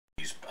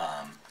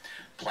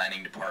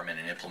planning department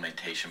and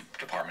implementation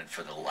department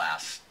for the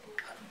last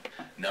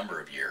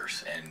number of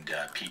years, and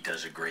Pete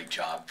does a great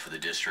job for the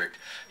district.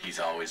 He's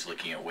always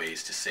looking at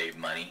ways to save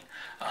money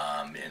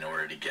in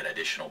order to get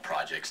additional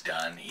projects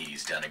done.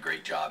 He's done a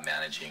great job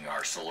managing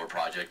our solar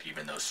project,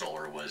 even though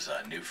solar was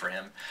new for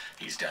him.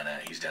 He's done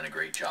a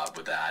great job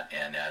with that,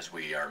 and as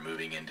we are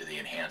moving into the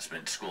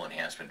school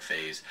enhancement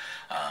phase,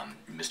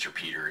 Mr.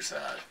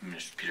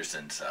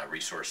 Pedersen's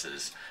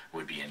resources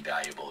would be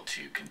invaluable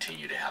to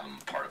continue to have him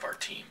part of our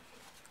team.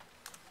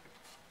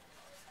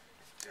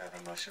 Do you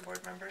have a motion,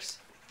 board members?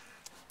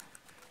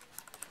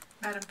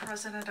 Madam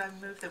President, I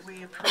move that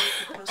we approve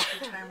the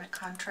post-retirement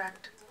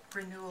contract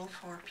renewal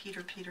for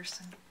Peter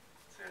Pedersen.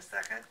 Is there a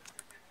second?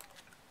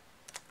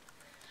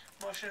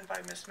 Motion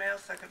by Ms. Mayo,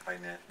 second by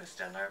Ms.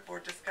 Denler.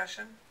 Board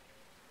discussion?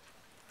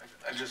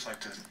 I'd just like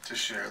to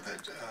share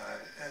that,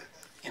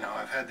 you know,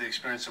 I've had the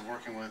experience of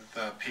working with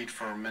Pete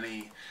for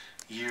many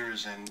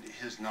years, and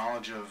his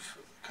knowledge of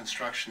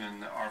construction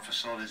in our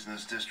facilities in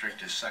this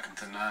district is second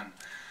to none.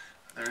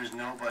 There is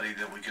nobody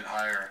that we could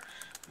hire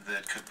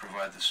that could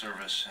provide the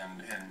service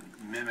and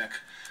mimic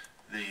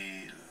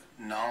the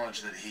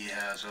knowledge that he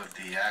has of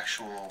the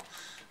actual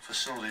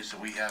facilities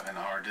that we have in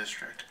our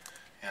district.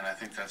 And I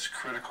think that's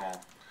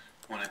critical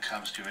when it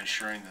comes to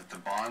ensuring that the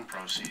bond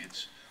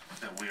proceeds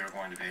that we are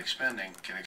going to be expending get